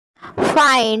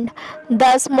Find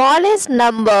the smallest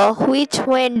number which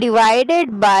when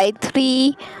divided by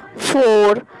 3,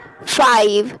 4,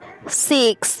 5,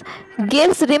 6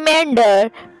 gives remainder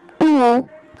 2,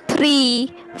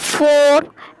 3, 4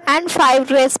 and 5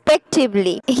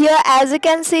 respectively. Here as you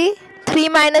can see, 3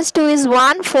 minus 2 is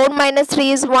 1, 4 minus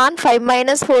 3 is 1, 5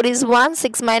 minus 4 is 1,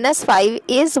 6 minus 5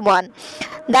 is 1.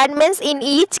 That means in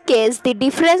each case the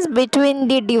difference between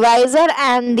the divisor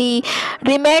and the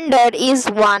remainder is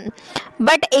 1,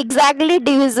 but exactly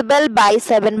divisible by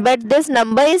 7. But this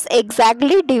number is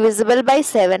exactly divisible by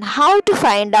 7. How to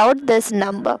find out this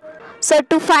number? So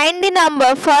to find the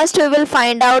number, first we will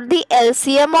find out the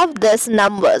LCM of these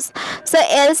numbers. So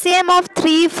LCM of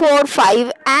 3, 4,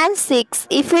 5 and 6,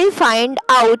 if we find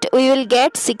out, we will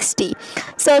get 60.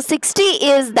 So 60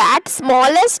 is that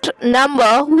smallest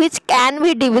number which can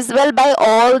be divisible by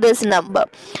all this number.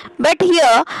 But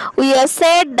here we have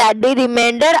said that the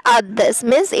remainder are this,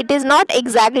 means it is not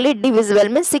exactly divisible,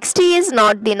 means 60 is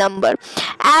not the number.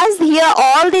 As here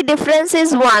all the difference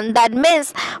is 1, that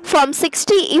means from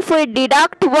 60 if we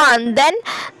deduct 1, then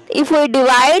if we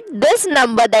divide this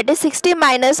number, that is 60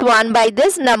 minus 1, by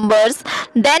these numbers,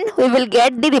 then we will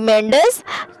get the remainders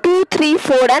 2, 3,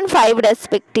 4 and 5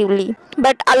 respectively.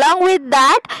 But along with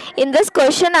that, in this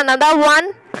question another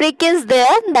one trick is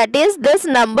there, that is this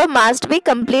number must be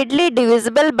completely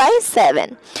divisible by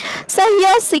 7. So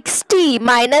here 60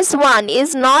 minus 1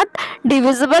 is not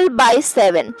divisible by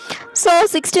 7. So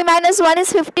 60 minus 1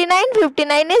 is 59,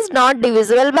 59 is not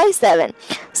divisible by 7.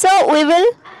 So we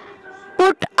will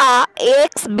put a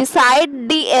x beside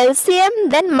the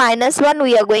LCM, then minus 1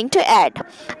 we are going to add.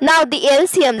 Now the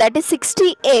LCM, that is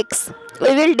 60x,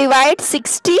 we will divide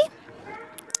 60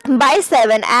 by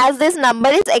 7 as this number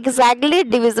is exactly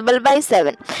divisible by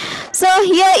 7. So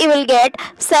here you will get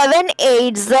 7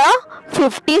 8s are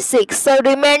 56. So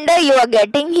remainder you are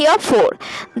getting here 4.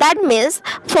 That means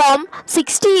from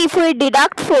 60 if we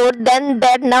deduct 4, then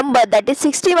that number, that is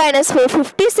 60 minus 4,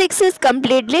 56 is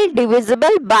completely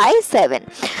divisible by 7.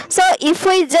 So if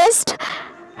we just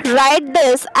write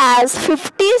this as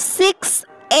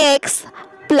 56x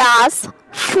plus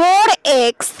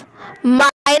 4x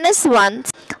minus 1.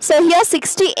 So here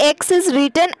 60x is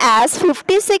written as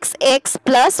 56x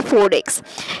plus 4x.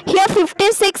 Here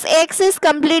 56x is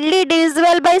completely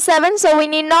divisible by 7, so we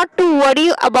need not to worry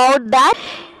about that.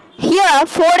 Here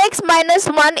 4x minus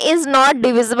 1 is not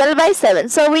divisible by 7.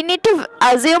 So we need to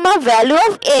assume a value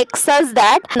of x such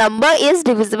that number is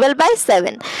divisible by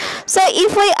 7. So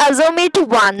if we assume it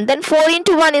 1, then 4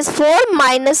 into 1 is 4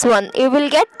 minus 1. You will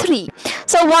get 3.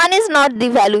 So 1 is not the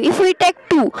value. If we take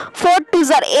 2, 4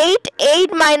 2s are 8.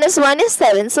 8 minus 1 is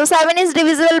 7. So 7 is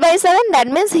divisible by 7. That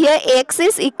means here x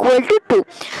is equal to 2.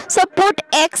 So put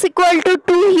x equal to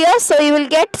 2 here. So you will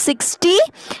get 60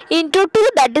 into 2,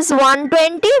 that is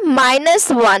 120 minus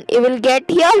 1. You will get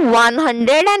here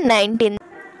 119.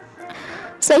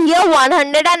 So here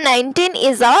 119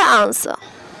 is our answer.